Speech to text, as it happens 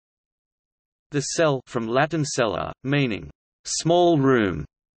The cell, from Latin cella, meaning small room,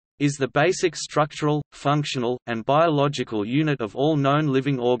 is the basic structural, functional, and biological unit of all known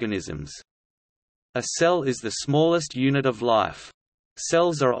living organisms. A cell is the smallest unit of life.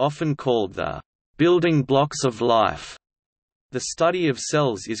 Cells are often called the building blocks of life. The study of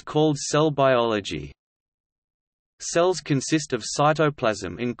cells is called cell biology. Cells consist of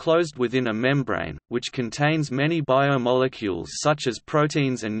cytoplasm enclosed within a membrane, which contains many biomolecules such as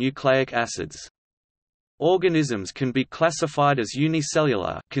proteins and nucleic acids. Organisms can be classified as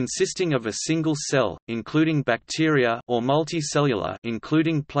unicellular, consisting of a single cell, including bacteria, or multicellular,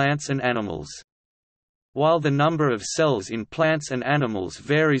 including plants and animals. While the number of cells in plants and animals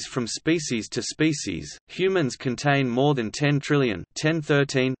varies from species to species, humans contain more than 10 trillion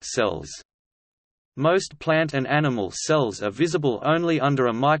cells. Most plant and animal cells are visible only under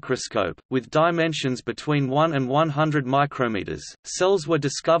a microscope, with dimensions between 1 and 100 micrometers. Cells were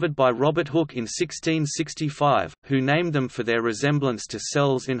discovered by Robert Hooke in 1665, who named them for their resemblance to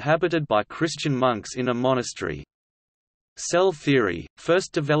cells inhabited by Christian monks in a monastery. Cell theory,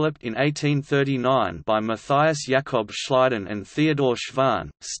 first developed in 1839 by Matthias Jakob Schleiden and Theodor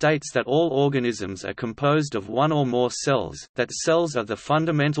Schwann, states that all organisms are composed of one or more cells, that cells are the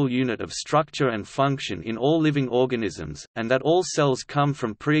fundamental unit of structure and function in all living organisms, and that all cells come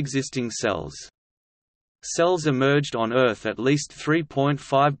from pre-existing cells. Cells emerged on Earth at least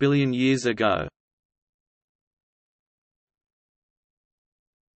 3.5 billion years ago.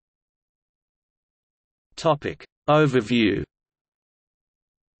 Overview.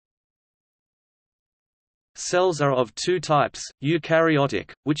 Cells are of two types,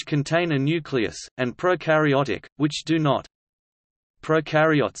 eukaryotic, which contain a nucleus, and prokaryotic, which do not.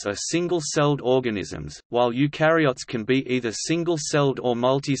 Prokaryotes are single-celled organisms, while eukaryotes can be either single-celled or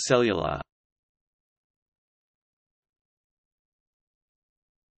multicellular.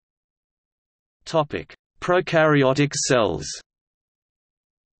 Prokaryotic cells.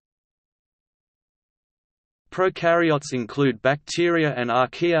 Prokaryotes include bacteria and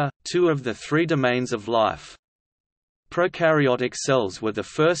archaea, two of the three domains of life. Prokaryotic cells were the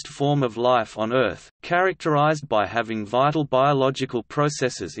first form of life on Earth, characterized by having vital biological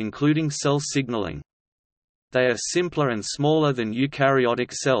processes including cell signaling. They are simpler and smaller than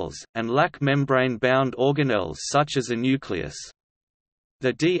eukaryotic cells, and lack membrane-bound organelles such as a nucleus.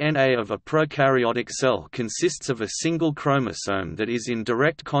 The DNA of a prokaryotic cell consists of a single chromosome that is in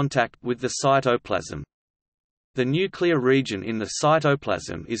direct contact with the cytoplasm. The nuclear region in the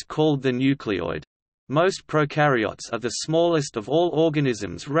cytoplasm is called the nucleoid. Most prokaryotes are the smallest of all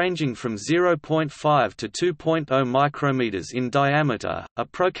organisms, ranging from 0.5 to 2.0 micrometers in diameter. A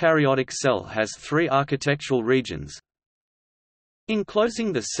prokaryotic cell has three architectural regions.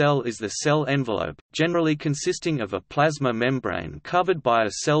 Enclosing the cell is the cell envelope, generally consisting of a plasma membrane covered by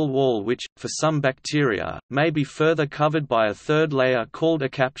a cell wall which, for some bacteria, may be further covered by a third layer called a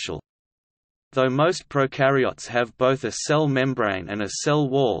capsule. Though most prokaryotes have both a cell membrane and a cell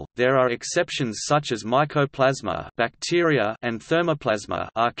wall, there are exceptions such as mycoplasma bacteria and thermoplasma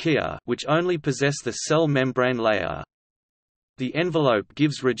archaea, which only possess the cell membrane layer. The envelope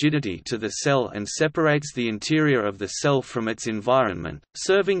gives rigidity to the cell and separates the interior of the cell from its environment,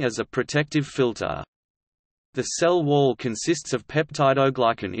 serving as a protective filter. The cell wall consists of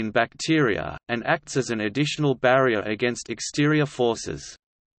peptidoglycan in bacteria, and acts as an additional barrier against exterior forces.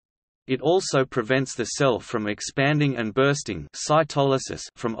 It also prevents the cell from expanding and bursting cytolysis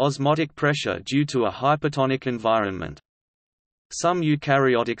from osmotic pressure due to a hypertonic environment. Some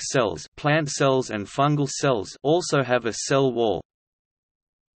eukaryotic cells, plant cells and fungal cells, also have a cell wall.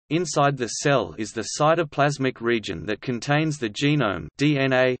 Inside the cell is the cytoplasmic region that contains the genome,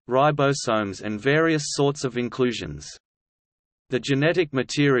 DNA, ribosomes and various sorts of inclusions. The genetic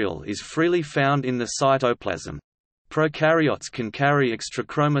material is freely found in the cytoplasm. Prokaryotes can carry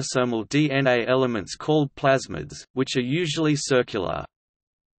extrachromosomal DNA elements called plasmids, which are usually circular.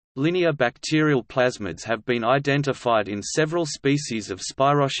 Linear bacterial plasmids have been identified in several species of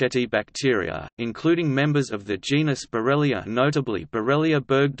spirochaete bacteria, including members of the genus Borrelia, notably Borrelia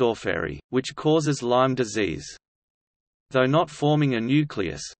burgdorferi, which causes Lyme disease. Though not forming a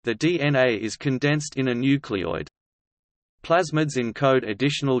nucleus, the DNA is condensed in a nucleoid. Plasmids encode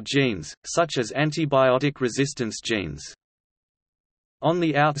additional genes, such as antibiotic resistance genes. On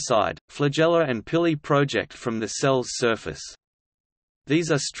the outside, flagella and pili project from the cell's surface.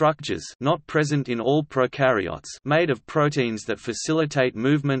 These are structures not present in all prokaryotes made of proteins that facilitate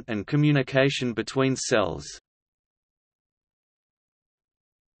movement and communication between cells.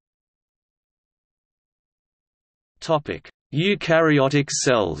 Eukaryotic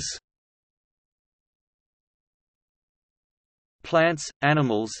cells. Plants,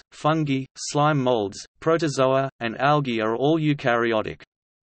 animals, fungi, slime molds, protozoa, and algae are all eukaryotic.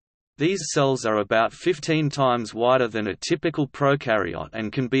 These cells are about 15 times wider than a typical prokaryote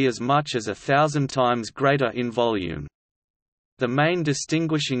and can be as much as 1,000 times greater in volume. The main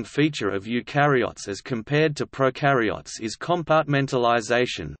distinguishing feature of eukaryotes as compared to prokaryotes is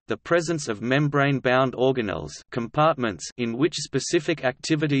compartmentalization, the presence of membrane-bound organelles compartments in which specific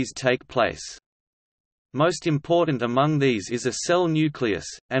activities take place. Most important among these is a cell nucleus,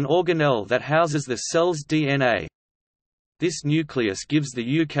 an organelle that houses the cell's DNA. This nucleus gives the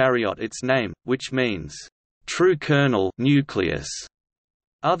eukaryote its name, which means, "true kernel nucleus".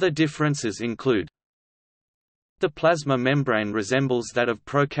 Other differences include the plasma membrane resembles that of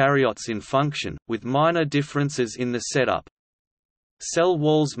prokaryotes in function, with minor differences in the setup. Cell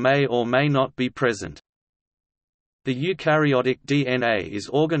walls may or may not be present. The eukaryotic DNA is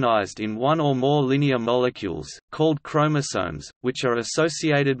organized in one or more linear molecules, called chromosomes, which are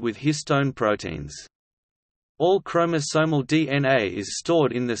associated with histone proteins. All chromosomal DNA is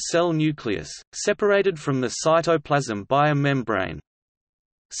stored in the cell nucleus, separated from the cytoplasm by a membrane.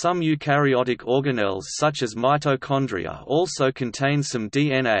 Some eukaryotic organelles such as mitochondria also contain some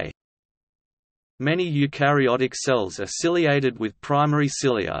DNA. Many eukaryotic cells are ciliated with primary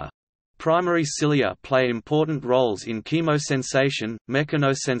cilia. Primary cilia play important roles in chemosensation,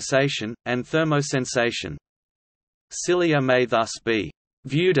 mechanosensation, and thermosensation. Cilia may thus be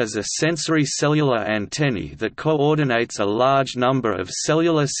viewed as a sensory cellular antennae that coordinates a large number of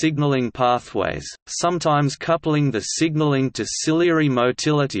cellular signaling pathways, sometimes coupling the signaling to ciliary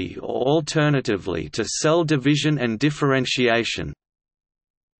motility or alternatively to cell division and differentiation.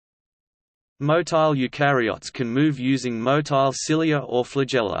 Motile eukaryotes can move using motile cilia or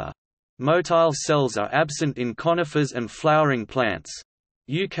flagella. Motile cells are absent in conifers and flowering plants.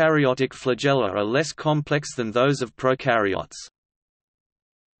 Eukaryotic flagella are less complex than those of prokaryotes.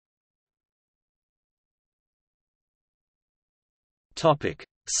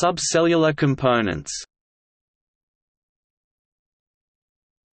 Subcellular components.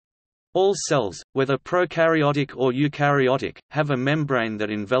 All cells, whether prokaryotic or eukaryotic, have a membrane that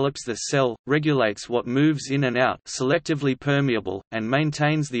envelops the cell, regulates what moves in and out, selectively permeable, and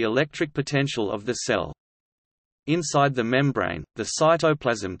maintains the electric potential of the cell. Inside the membrane, the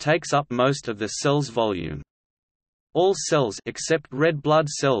cytoplasm takes up most of the cell's volume. All cells except red blood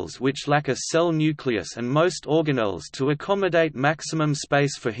cells which lack a cell nucleus and most organelles to accommodate maximum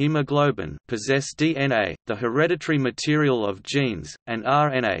space for hemoglobin possess DNA, the hereditary material of genes, and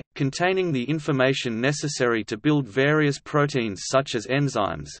RNA, containing the information necessary to build various proteins such as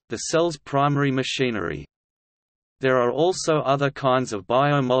enzymes, the cell's primary machinery. There are also other kinds of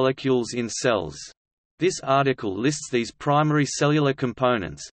biomolecules in cells. This article lists these primary cellular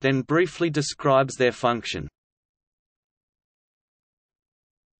components, then briefly describes their function.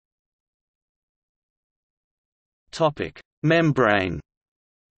 Membrane.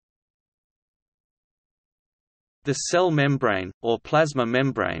 The cell membrane, or plasma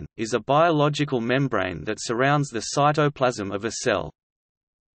membrane, is a biological membrane that surrounds the cytoplasm of a cell.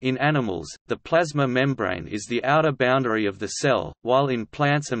 In animals, the plasma membrane is the outer boundary of the cell, while in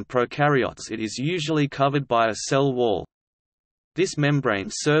plants and prokaryotes it is usually covered by a cell wall. This membrane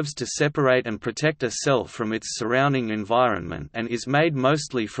serves to separate and protect a cell from its surrounding environment and is made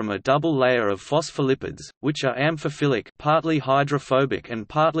mostly from a double layer of phospholipids, which are amphiphilic, partly hydrophobic and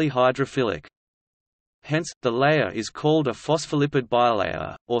partly hydrophilic. Hence, the layer is called a phospholipid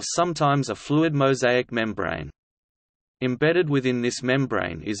bilayer, or sometimes a fluid mosaic membrane. Embedded within this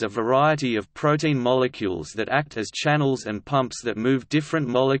membrane is a variety of protein molecules that act as channels and pumps that move different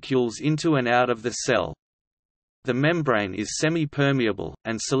molecules into and out of the cell. The membrane is semi-permeable,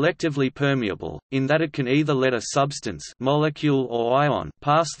 and selectively permeable, in that it can either let a substance molecule or ion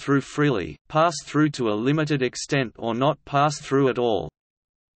pass through freely, pass through to a limited extent or not pass through at all.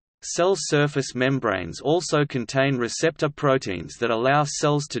 Cell surface membranes also contain receptor proteins that allow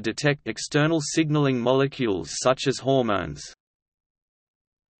cells to detect external signaling molecules such as hormones.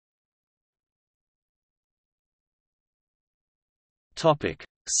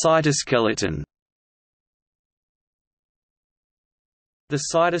 Cytoskeleton. The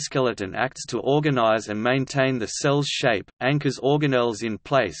cytoskeleton acts to organize and maintain the cell's shape, anchors organelles in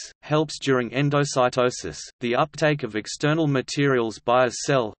place, helps during endocytosis, the uptake of external materials by a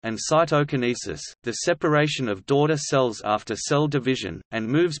cell, and cytokinesis, the separation of daughter cells after cell division, and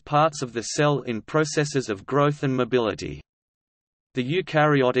moves parts of the cell in processes of growth and mobility. The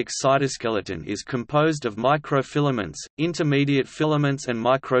eukaryotic cytoskeleton is composed of microfilaments, intermediate filaments and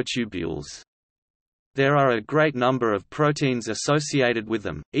microtubules. There are a great number of proteins associated with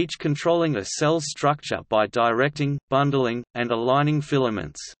them, each controlling a cell's structure by directing, bundling, and aligning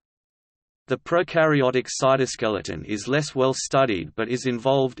filaments. The prokaryotic cytoskeleton is less well studied but is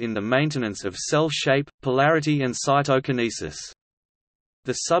involved in the maintenance of cell shape, polarity and cytokinesis.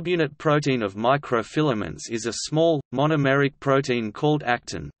 The subunit protein of microfilaments is a small, monomeric protein called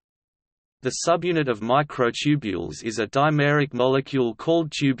actin. The subunit of microtubules is a dimeric molecule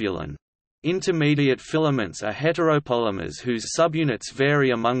called tubulin. Intermediate filaments are heteropolymers whose subunits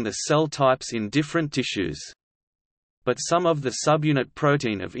vary among the cell types in different tissues. But some of the subunit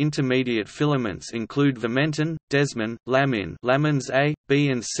protein of intermediate filaments include vimentin, desmin, lamin, lamins A, B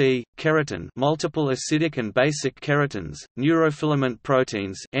and C, keratin, multiple acidic and basic keratins, neurofilament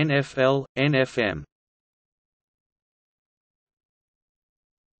proteins NFL, NFM.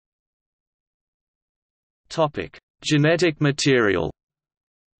 Topic: Genetic material.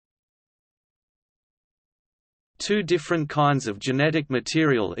 Two different kinds of genetic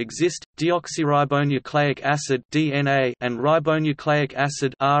material exist, deoxyribonucleic acid (DNA) and ribonucleic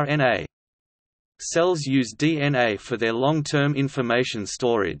acid (RNA). Cells use DNA for their long-term information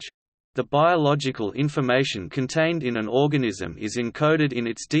storage. The biological information contained in an organism is encoded in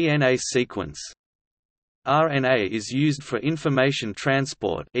its DNA sequence. RNA is used for information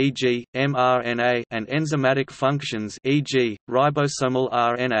transport, e.g., mRNA, and enzymatic functions, e.g., ribosomal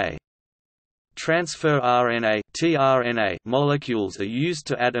RNA. Transfer RNA (tRNA) molecules are used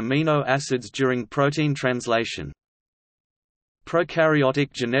to add amino acids during protein translation.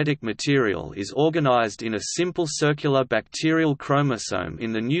 Prokaryotic genetic material is organized in a simple circular bacterial chromosome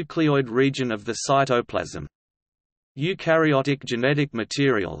in the nucleoid region of the cytoplasm. Eukaryotic genetic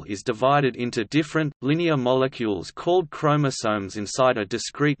material is divided into different, linear molecules called chromosomes inside a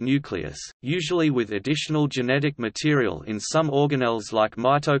discrete nucleus, usually with additional genetic material in some organelles like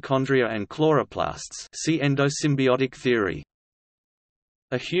mitochondria and chloroplasts. See endosymbiotic theory.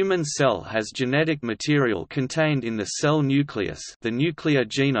 A human cell has genetic material contained in the cell nucleus, the nuclear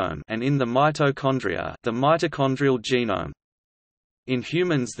genome, and in the mitochondria, the mitochondrial genome. In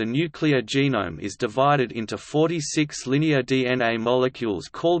humans, the nuclear genome is divided into 46 linear DNA molecules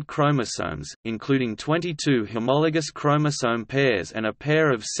called chromosomes, including 22 homologous chromosome pairs and a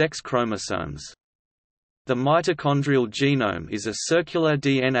pair of sex chromosomes. The mitochondrial genome is a circular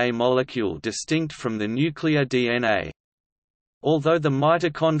DNA molecule distinct from the nuclear DNA. Although the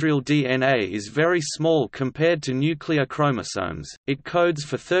mitochondrial DNA is very small compared to nuclear chromosomes, it codes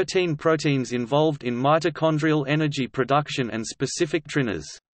for 13 proteins involved in mitochondrial energy production and specific trinners.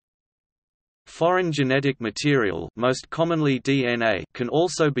 Foreign genetic material, most commonly DNA, can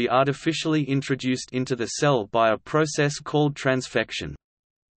also be artificially introduced into the cell by a process called transfection.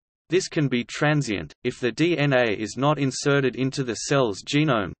 This can be transient, if the DNA is not inserted into the cell's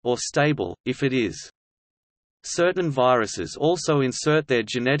genome, or stable, if it is. Certain viruses also insert their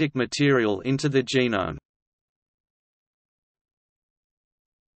genetic material into the genome.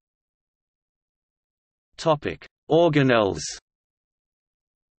 Organelles.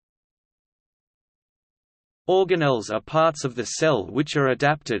 Organelles are parts of the cell which are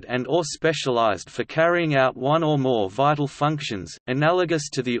adapted and/or specialized for carrying out one or more vital functions, analogous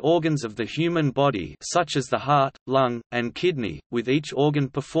to the organs of the human body such as the heart, lung, and kidney, with each organ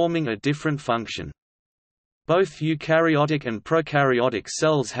performing a different function. Both eukaryotic and prokaryotic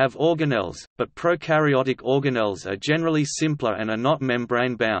cells have organelles, but prokaryotic organelles are generally simpler and are not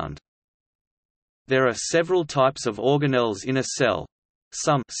membrane-bound. There are several types of organelles in a cell.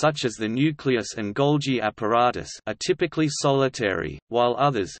 Some, such as the nucleus and Golgi apparatus, are typically solitary, while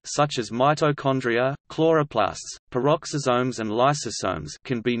others, such as mitochondria, chloroplasts, peroxisomes and lysosomes,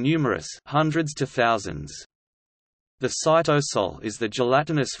 can be numerous, hundreds to thousands. The cytosol is the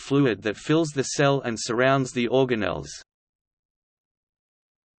gelatinous fluid that fills the cell and surrounds the organelles.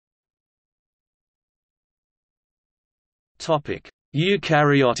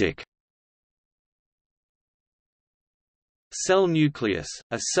 Eukaryotic. Cell nucleus,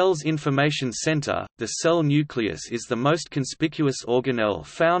 a cell's information center. The cell nucleus is the most conspicuous organelle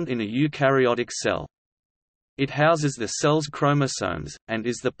found in a eukaryotic cell. It houses the cell's chromosomes, and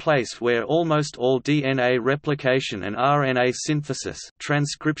is the place where almost all DNA replication and RNA synthesis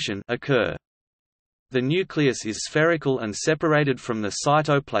transcription occur. The nucleus is spherical and separated from the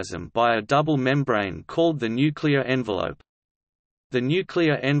cytoplasm by a double membrane called the nuclear envelope. The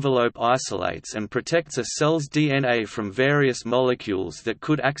nuclear envelope isolates and protects a cell's DNA from various molecules that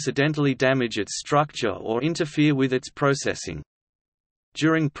could accidentally damage its structure or interfere with its processing.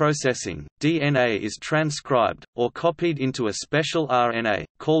 During processing, DNA is transcribed, or copied into a special RNA,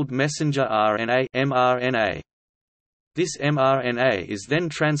 called messenger RNA (mRNA). This mRNA is then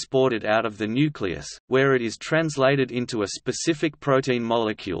transported out of the nucleus, where it is translated into a specific protein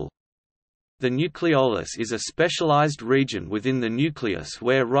molecule. The nucleolus is a specialized region within the nucleus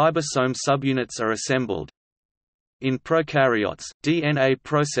where ribosome subunits are assembled. In prokaryotes, DNA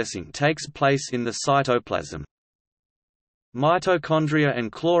processing takes place in the cytoplasm. Mitochondria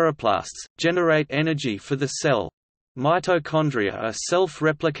and chloroplasts generate energy for the cell. Mitochondria are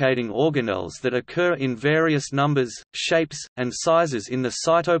self-replicating organelles that occur in various numbers, shapes, and sizes in the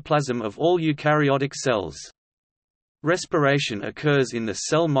cytoplasm of all eukaryotic cells. Respiration occurs in the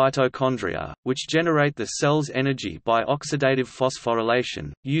cell mitochondria, which generate the cell's energy by oxidative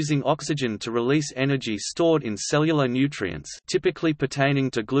phosphorylation, using oxygen to release energy stored in cellular nutrients, typically pertaining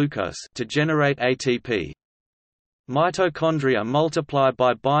to glucose, to generate ATP. Mitochondria multiply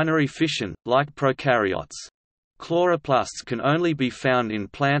by binary fission, like prokaryotes. Chloroplasts can only be found in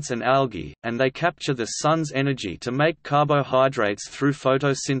plants and algae, and they capture the sun's energy to make carbohydrates through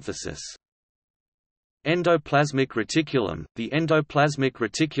photosynthesis. Endoplasmic reticulum. The endoplasmic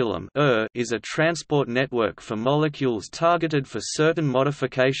reticulum is a transport network for molecules targeted for certain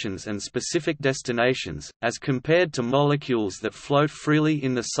modifications and specific destinations, as compared to molecules that float freely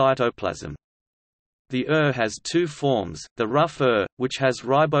in the cytoplasm. The has two forms, the rough which has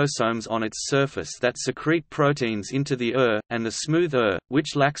ribosomes on its surface that secrete proteins into the and the smooth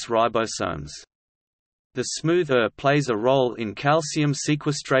which lacks ribosomes. The smooth plays a role in calcium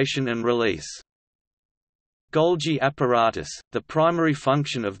sequestration and release. Golgi apparatus. The primary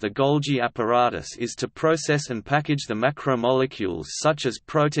function of the Golgi apparatus is to process and package the macromolecules such as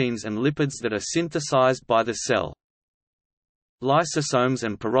proteins and lipids that are synthesized by the cell. Lysosomes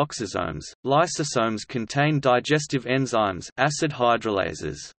and peroxisomes. Lysosomes contain digestive enzymes, acid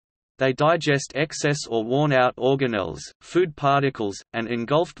hydrolases. They digest excess or worn-out organelles, food particles, and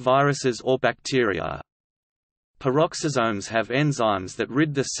engulfed viruses or bacteria. Peroxisomes have enzymes that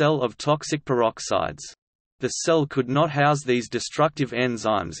rid the cell of toxic peroxides. The cell could not house these destructive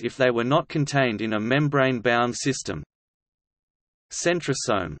enzymes if they were not contained in a membrane-bound system.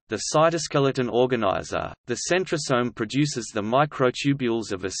 Centrosome, the cytoskeleton organizer. The centrosome produces the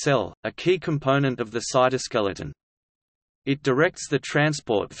microtubules of a cell, a key component of the cytoskeleton. It directs the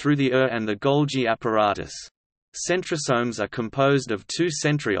transport through the and the Golgi apparatus. Centrosomes are composed of two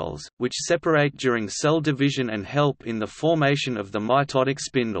centrioles, which separate during cell division and help in the formation of the mitotic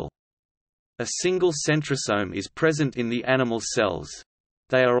spindle. A single centrosome is present in the animal cells.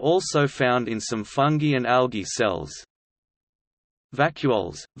 They are also found in some fungi and algae cells.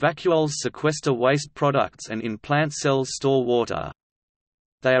 Vacuoles. Vacuoles sequester waste products and in plant cells store water.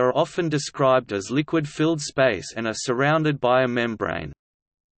 They are often described as liquid-filled space and are surrounded by a membrane.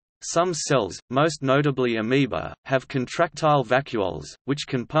 Some cells, most notably amoeba, have contractile vacuoles, which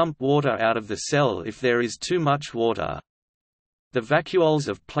can pump water out of the cell if there is too much water. The vacuoles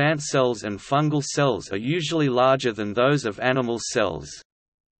of plant cells and fungal cells are usually larger than those of animal cells.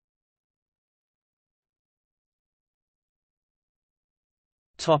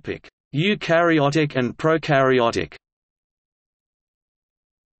 Eukaryotic and prokaryotic.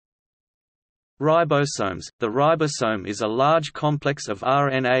 Ribosomes. The ribosome is a large complex of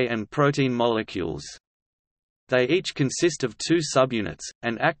RNA and protein molecules. They each consist of two subunits,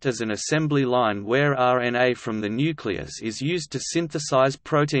 and act as an assembly line where RNA from the nucleus is used to synthesize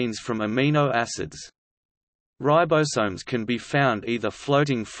proteins from amino acids. Ribosomes can be found either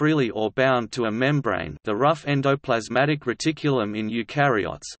floating freely or bound to a membrane, the rough endoplasmatic reticulum in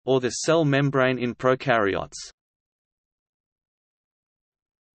eukaryotes, or the cell membrane in prokaryotes.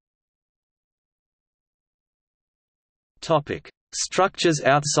 Structures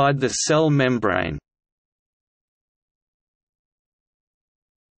outside the cell membrane.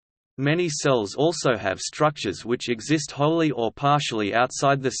 Many cells also have structures which exist wholly or partially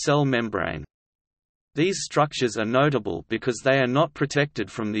outside the cell membrane. These structures are notable because they are not protected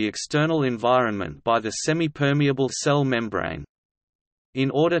from the external environment by the semi-permeable cell membrane.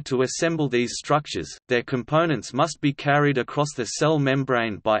 In order to assemble these structures, their components must be carried across the cell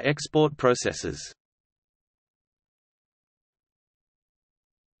membrane by export processes.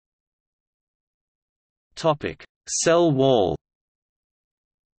 Cell wall.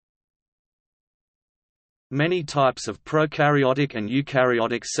 Many types of prokaryotic and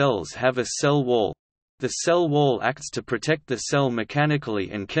eukaryotic cells have a cell wall. The cell wall acts to protect the cell mechanically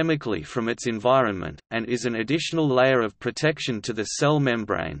and chemically from its environment, and is an additional layer of protection to the cell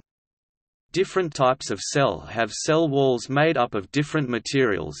membrane. Different types of cell have cell walls made up of different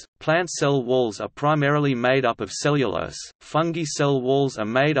materials. Plant cell walls are primarily made up of cellulose, fungi cell walls are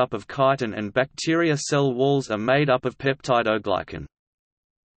made up of chitin, and bacteria cell walls are made up of peptidoglycan.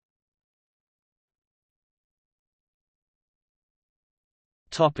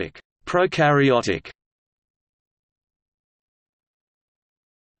 Prokaryotic.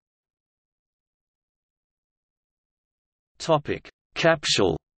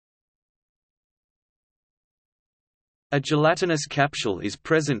 Capsule. A gelatinous capsule is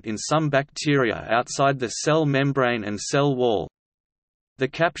present in some bacteria outside the cell membrane and cell wall. The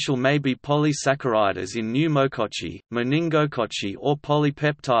capsule may be polysaccharide as in pneumococci, meningococci, or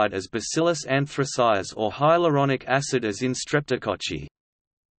polypeptide as Bacillus anthracis, or hyaluronic acid as in streptococci.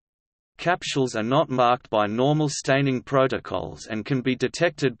 Capsules are not marked by normal staining protocols and can be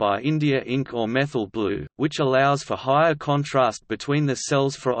detected by India ink or methyl blue, which allows for higher contrast between the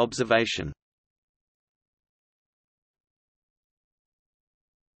cells for observation.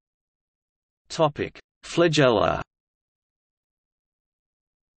 Flagella.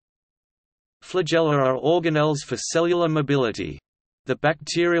 Flagella are organelles for cellular mobility. The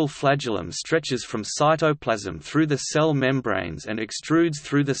bacterial flagellum stretches from cytoplasm through the cell membranes and extrudes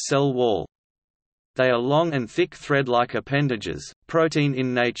through the cell wall. They are long and thick thread-like appendages, protein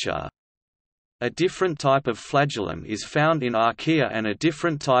in nature. A different type of flagellum is found in archaea and a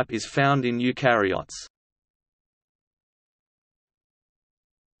different type is found in eukaryotes.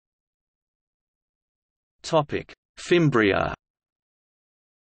 Fimbria.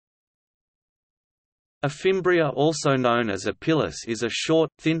 A fimbria, also known as a pilus, is a short,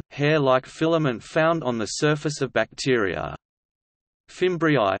 thin, hair-like filament found on the surface of bacteria.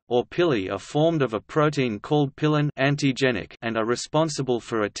 Fimbriae, or pili, are formed of a protein called pilin antigenic and are responsible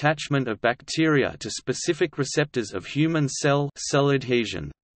for attachment of bacteria to specific receptors of human cell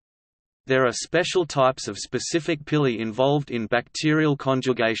adhesion. There are special types of specific pili involved in bacterial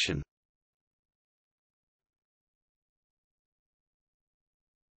conjugation.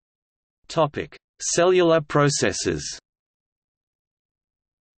 Cellular processes.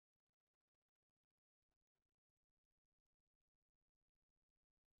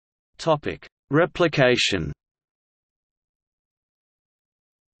 Replication.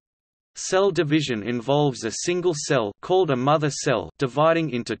 Cell division involves a single cell called a mother cell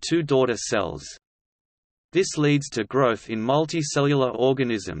dividing into two daughter cells. This leads to growth in multicellular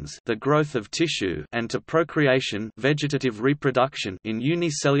organisms, the growth of tissue, and to procreation, vegetative reproduction, in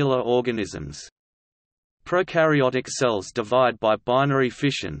unicellular organisms. Prokaryotic cells divide by binary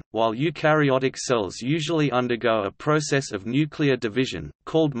fission, while eukaryotic cells usually undergo a process of nuclear division,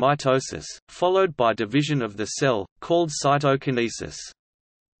 called mitosis, followed by division of the cell, called cytokinesis.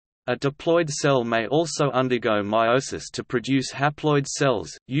 A diploid cell may also undergo meiosis to produce haploid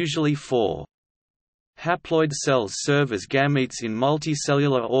cells, usually 4. Haploid cells serve as gametes in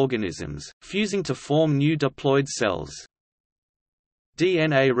multicellular organisms, fusing to form new diploid cells.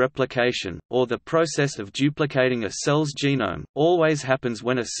 DNA replication, or the process of duplicating a cell's genome, always happens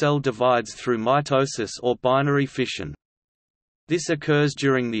when a cell divides through mitosis or binary fission. This occurs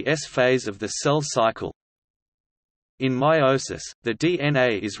during the S phase of the cell cycle. In meiosis, the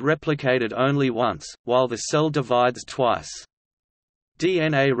DNA is replicated only once, while the cell divides twice.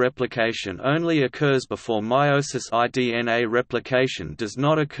 DNA replication only occurs before meiosis. DNA replication does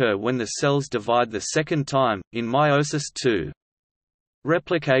not occur when the cells divide the second time, in meiosis II.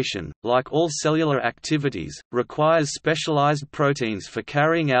 Replication, like all cellular activities, requires specialized proteins for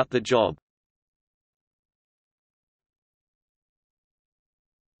carrying out the job.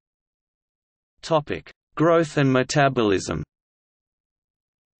 Growth and metabolism.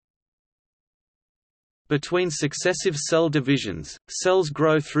 Between successive cell divisions, cells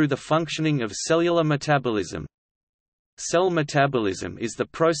grow through the functioning of cellular metabolism. Cell metabolism is the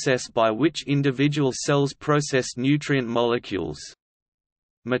process by which individual cells process nutrient molecules.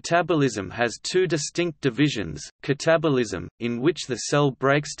 Metabolism has two distinct divisions: catabolism, in which the cell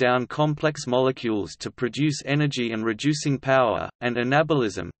breaks down complex molecules to produce energy and reducing power, and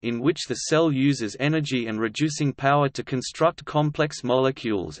anabolism, in which the cell uses energy and reducing power to construct complex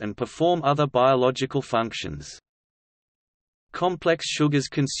molecules and perform other biological functions. Complex sugars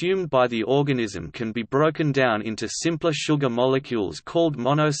consumed by the organism can be broken down into simpler sugar molecules called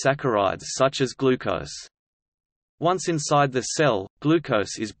monosaccharides, such as glucose. Once inside the cell,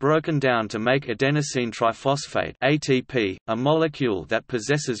 glucose is broken down to make adenosine triphosphate (ATP), a molecule that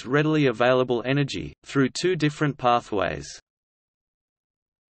possesses readily available energy, through two different pathways.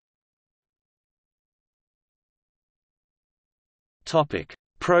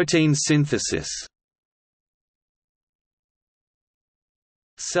 Protein synthesis.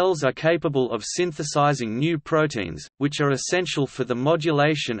 Cells are capable of synthesizing new proteins, which are essential for the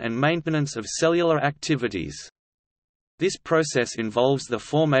modulation and maintenance of cellular activities. This process involves the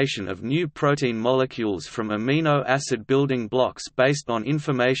formation of new protein molecules from amino acid building blocks based on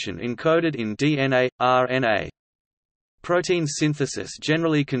information encoded in DNA, RNA. Protein synthesis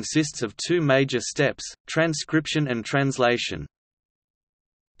generally consists of two major steps, transcription and translation.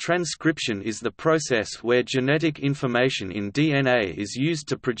 Transcription is the process where genetic information in DNA is used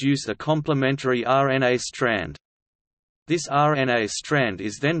to produce a complementary RNA strand. This RNA strand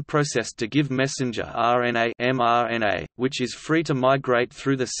is then processed to give messenger RNA mRNA, which is free to migrate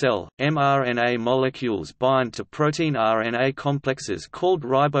through the cell. mRNA molecules bind to protein RNA complexes called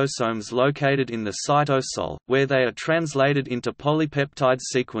ribosomes located in the cytosol, where they are translated into polypeptide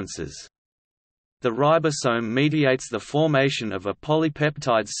sequences. The ribosome mediates the formation of a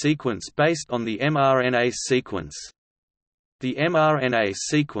polypeptide sequence based on the mRNA sequence. The mRNA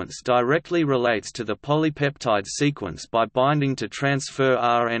sequence directly relates to the polypeptide sequence by binding to transfer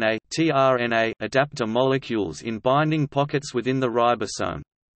RNA tRNA adapter molecules in binding pockets within the ribosome.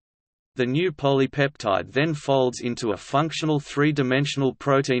 The new polypeptide then folds into a functional three-dimensional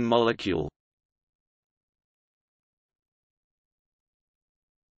protein molecule.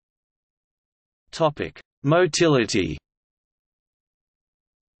 Motility.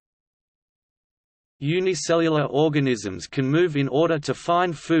 Unicellular organisms can move in order to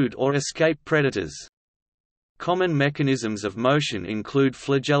find food or escape predators. Common mechanisms of motion include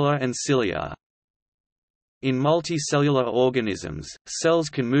flagella and cilia. In multicellular organisms, cells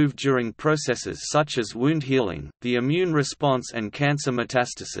can move during processes such as wound healing, the immune response and cancer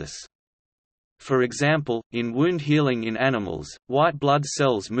metastasis. For example, in wound healing in animals, white blood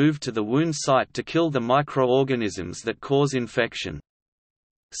cells move to the wound site to kill the microorganisms that cause infection.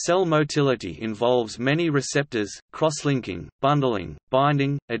 Cell motility involves many receptors, cross-linking, bundling,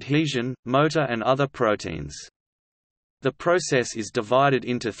 binding, adhesion, motor and other proteins. The process is divided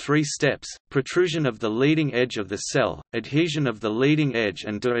into three steps: protrusion of the leading edge of the cell, adhesion of the leading edge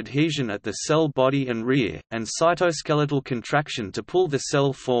and de-adhesion at the cell body and rear, and cytoskeletal contraction to pull the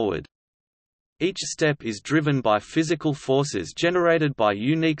cell forward. Each step is driven by physical forces generated by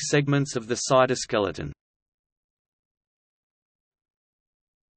unique segments of the cytoskeleton.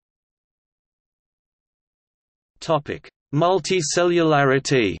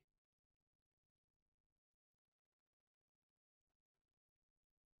 Multicellularity.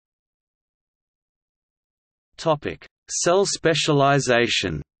 Cell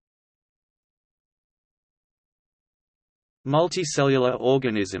specialization. Multicellular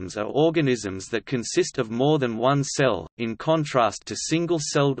organisms are organisms that consist of more than one cell, in contrast to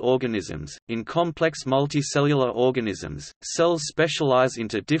single-celled organisms. In complex multicellular organisms, cells specialize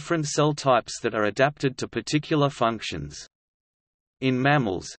into different cell types that are adapted to particular functions. In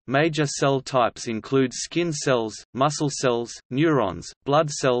mammals, major cell types include skin cells, muscle cells, neurons, blood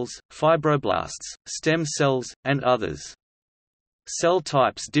cells, fibroblasts, stem cells, and others. Cell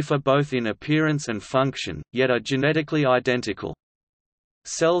types differ both in appearance and function, yet are genetically identical.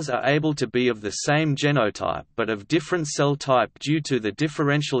 Cells are able to be of the same genotype but of different cell type due to the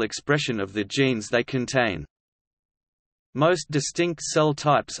differential expression of the genes they contain. Most distinct cell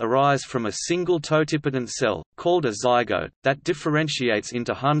types arise from a single totipotent cell, called a zygote, that differentiates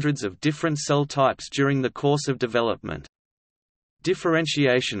into hundreds of different cell types during the course of development.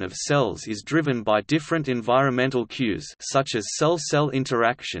 Differentiation of cells is driven by different environmental cues such as cell-cell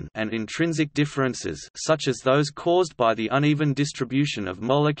interaction and intrinsic differences such as those caused by the uneven distribution of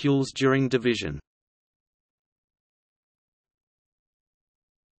molecules during division.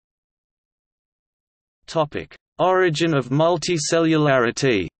 Origin of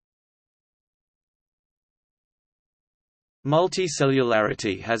multicellularity.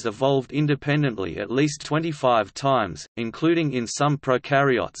 Multicellularity has evolved independently at least 25 times, including in some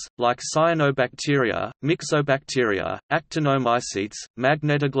prokaryotes, like cyanobacteria, myxobacteria, actinomycetes,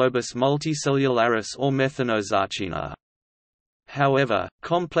 Magnetoglobus multicellularis or Methanosarcina. However,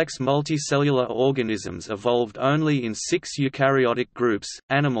 complex multicellular organisms evolved only in 6 eukaryotic groups: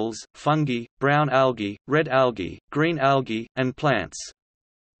 animals, fungi, brown algae, red algae, green algae, and plants.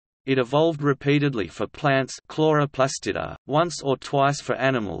 It evolved repeatedly for plants, chloroplastida, once or twice for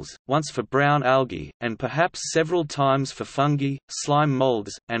animals, once for brown algae, and perhaps several times for fungi, slime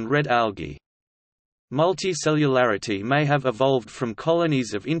molds, and red algae. Multicellularity may have evolved from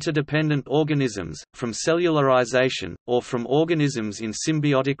colonies of interdependent organisms, from cellularization, or from organisms in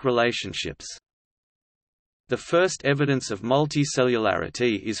symbiotic relationships. The first evidence of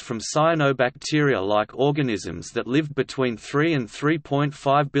multicellularity is from cyanobacteria-like organisms that lived between 3 and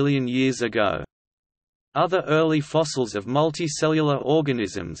 3.5 billion years ago. Other early fossils of multicellular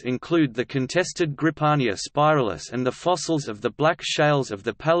organisms include the contested Gripania spiralis and the fossils of the black shales of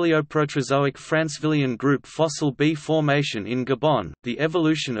the Paleoproterozoic Francevillian group Fossil B Formation in Gabon. The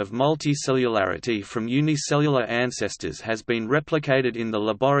evolution of multicellularity from unicellular ancestors has been replicated in the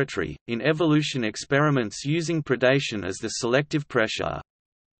laboratory, in evolution experiments using predation as the selective pressure.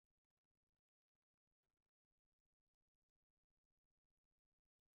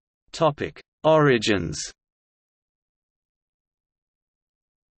 Origins.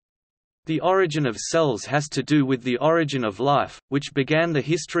 The origin of cells has to do with the origin of life, which began the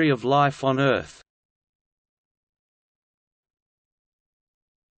history of life on Earth.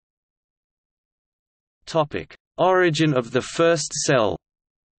 Origin of the first cell.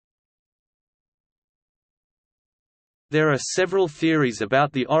 There are several theories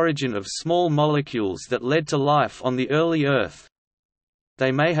about the origin of small molecules that led to life on the early Earth.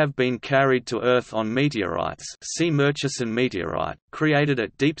 They may have been carried to Earth on meteorites, see Murchison meteorite, created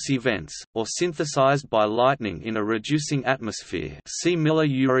at deep-sea vents, or synthesized by lightning in a reducing atmosphere, see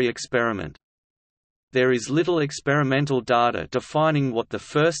Miller-Urey experiment. There is little experimental data defining what the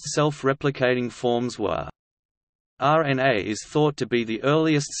first self-replicating forms were. RNA is thought to be the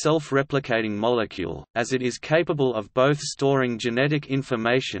earliest self-replicating molecule, as it is capable of both storing genetic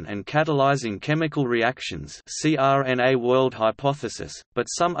information and catalyzing chemical reactions, see RNA world hypothesis, but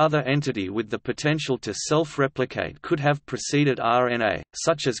some other entity with the potential to self-replicate could have preceded RNA,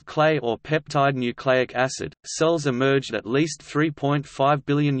 such as clay or peptide nucleic acid. Cells emerged at least 3.5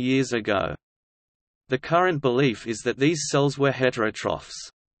 billion years ago. The current belief is that these cells were heterotrophs.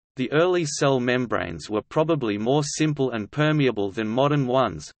 The early cell membranes were probably more simple and permeable than modern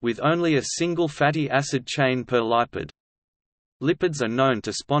ones, with only a single fatty acid chain per lipid. Lipids are known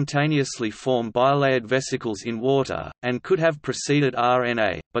to spontaneously form bilayered vesicles in water, and could have preceded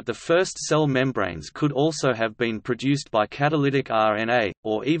RNA, but the first cell membranes could also have been produced by catalytic RNA,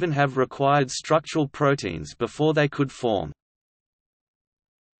 or even have required structural proteins before they could form.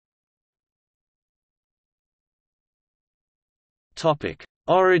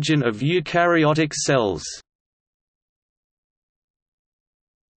 Origin of eukaryotic cells.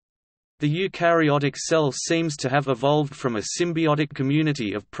 The eukaryotic cell seems to have evolved from a symbiotic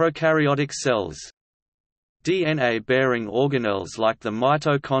community of prokaryotic cells. DNA-bearing organelles like the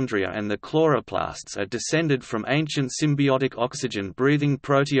mitochondria and the chloroplasts are descended from ancient symbiotic oxygen-breathing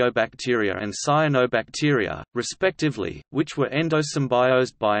proteobacteria and cyanobacteria, respectively, which were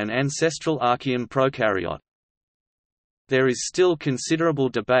endosymbiosed by an ancestral Archean prokaryote. There is still considerable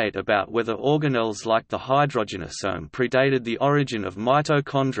debate about whether organelles like the hydrogenosome predated the origin of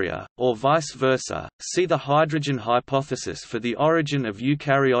mitochondria, or vice versa. See the hydrogen hypothesis for the origin of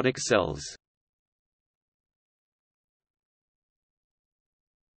eukaryotic cells.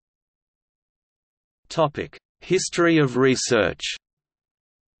 History of research.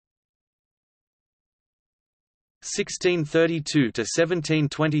 1632 to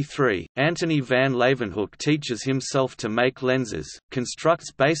 1723, Antony van Leeuwenhoek teaches himself to make lenses,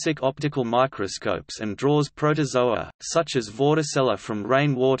 constructs basic optical microscopes and draws protozoa, such as Vorticella from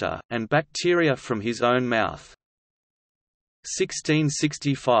rainwater, and bacteria from his own mouth.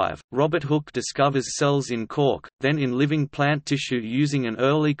 1665, Robert Hooke discovers cells in cork, then in living plant tissue using an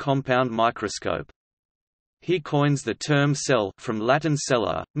early compound microscope. He coins the term cell from Latin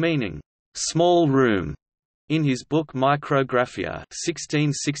cella, meaning small room, in his book Micrographia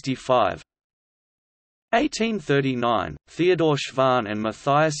 1665. 1839, Theodor Schwann and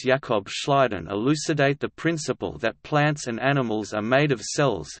Matthias Jakob Schleiden elucidate the principle that plants and animals are made of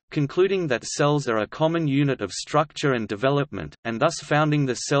cells, concluding that cells are a common unit of structure and development, and thus founding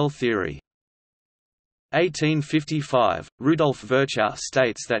the cell theory. 1855, Rudolf Virchow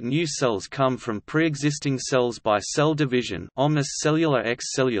states that new cells come from pre-existing cells by cell division, omnis cellula ex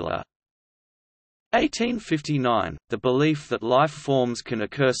cellula. 1859, the belief that life forms can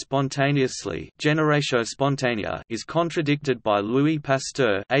occur spontaneously, generatio spontanea, is contradicted by Louis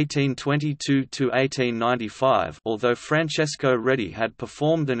Pasteur (1822–1895), although Francesco Redi had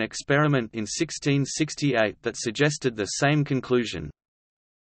performed an experiment in 1668 that suggested the same conclusion.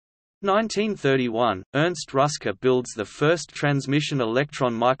 1931, Ernst Ruska builds the first transmission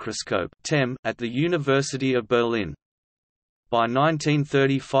electron microscope (TEM) at the University of Berlin. By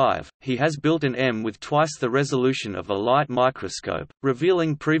 1935, he has built an M with twice the resolution of a light microscope,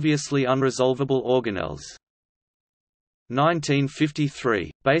 revealing previously unresolvable organelles.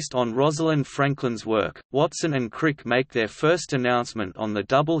 1953, based on Rosalind Franklin's work, Watson and Crick make their first announcement on the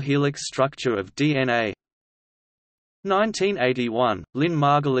double helix structure of DNA. 1981, Lynn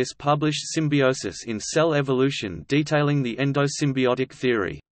Margulis published Symbiosis in Cell Evolution detailing the endosymbiotic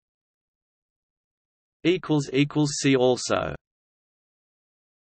theory. See also